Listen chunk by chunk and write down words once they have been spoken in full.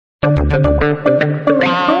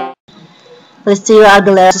Listera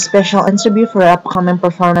Aguilera's special interview for her upcoming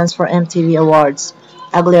performance for MTV Awards.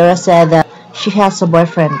 Aguilera said that she has a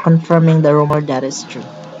boyfriend, confirming the rumor that is true.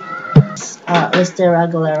 Listera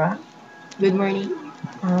Aguilera, Good morning.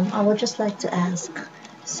 I would just like to ask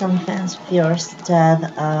some fans of yours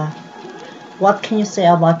that what can you say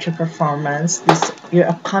about your performance, your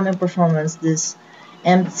upcoming performance, this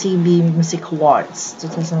MTV Music Awards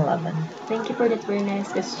 2011? Thank you for that very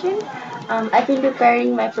nice question. I've been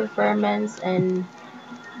preparing my performance, and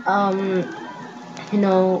um, you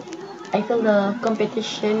know, I feel the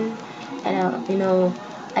competition, and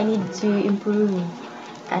I need to improve,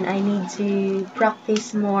 and I need to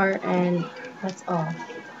practice more, and that's all.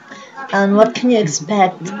 And what can you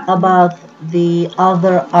expect about the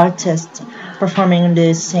other artists performing in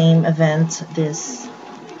the same event?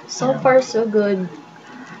 So far, so good.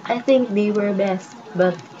 I think they were best,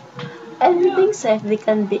 but I don't think so if they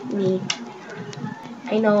can beat me.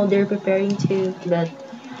 I know they're preparing too, but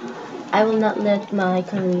I will not let my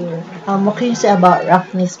career. What can you say about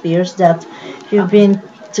Rafni Spears that you've been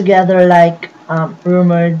together like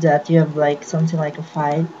rumored that you have like something like a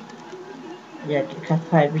fight? Yeah, you cat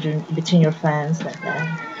fight between your fans like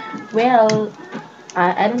that. Well,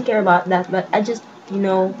 I don't care about that, but I just,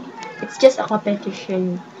 it's just a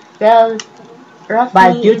competition. Well, But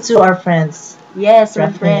Rafi you is, two are friends, yes, we're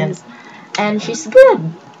Rafni friends, and she's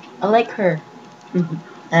good. I like her.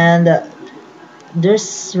 and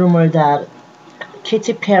there's rumor that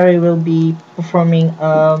Katy Perry will be performing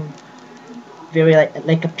very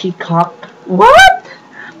like a peacock. What?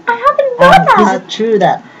 I haven't thought Is that. it true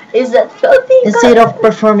that Is that filthy? instead of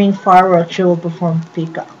performing fireworks, she will perform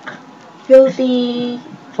peacock? Filthy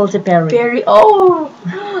Katy Perry. Fairy? Oh,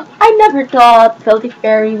 I never thought Filthy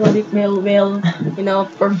Fairy will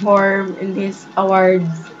perform in these awards.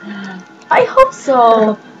 I hope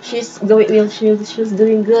so. She's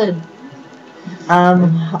doing good.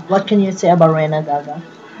 What can you say about Reina Gaga?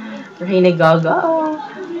 Reina Gaga. Oh,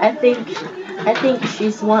 I think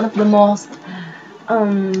she's one of the most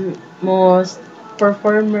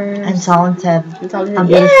performers And talented, and talented. and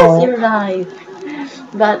Yes, beautiful. you're right.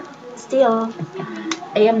 But still,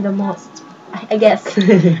 I am the most. I guess.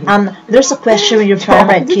 There's a question with your fan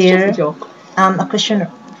right It's just a here. joke. A question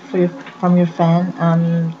from your fan.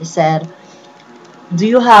 It said, "Do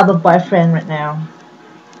you have a boyfriend right now?"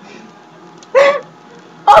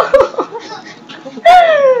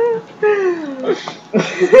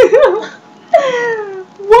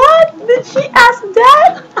 What? Did she ask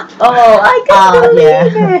that? Oh, I can't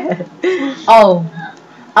believe Yeah. it. Oh,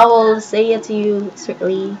 I will say it to you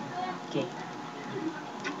strictly. Okay.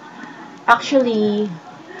 Actually,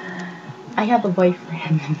 I have a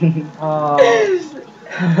boyfriend. Oh,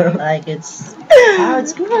 like it's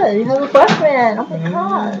good. You have a boyfriend. Oh my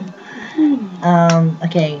god.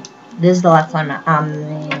 Okay. This is the last time.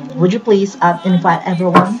 Would you please invite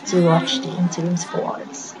everyone to watch the MTV Music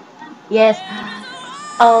Awards? Yes.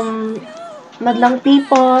 Madlang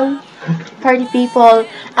people, party people,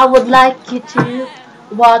 I would like you to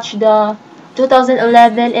watch the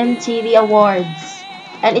 2011 MTV Awards.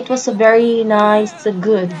 And it was a very nice,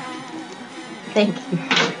 good. Thank you.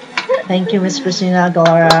 Thank you, Miss Christina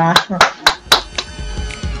Aguilera.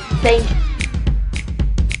 Thank you.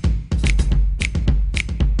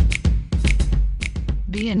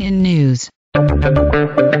 BNN News.